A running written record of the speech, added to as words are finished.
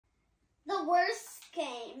the worst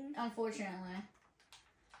game. Unfortunately.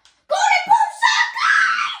 Golden Pump Soccer!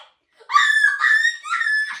 Oh my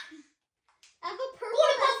god! I have a purple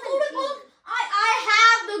Golden Pump! I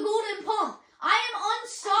have the Golden Pump. I am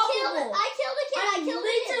unstoppable. I killed a kid. I'm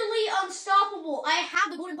literally unstoppable. I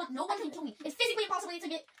have the Golden Pump. No one can kill me. It's physically impossible to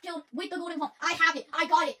get killed with the Golden Pump. I have it. I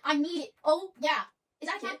got it. I need it. Oh, yeah. Is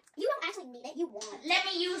that a kid? You don't actually need it. You want it. Let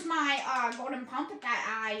me use my Golden Pump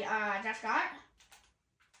that I just got.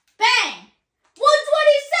 Bang!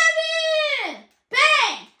 127!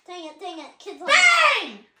 Bang! Dang it. Kids like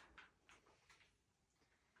Bang!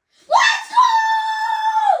 Let's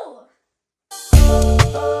go!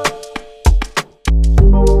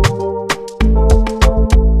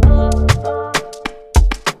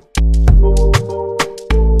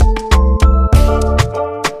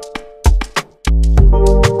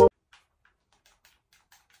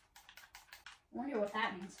 I wonder what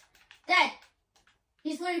that means. Dead.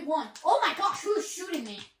 He's literally won. Oh my gosh, who's shooting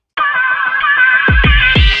me?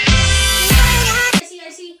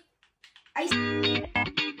 I see.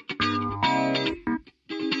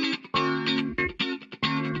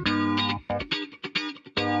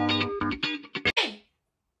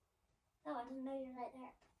 Oh, I didn't know you were right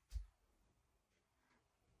there.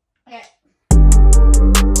 Okay.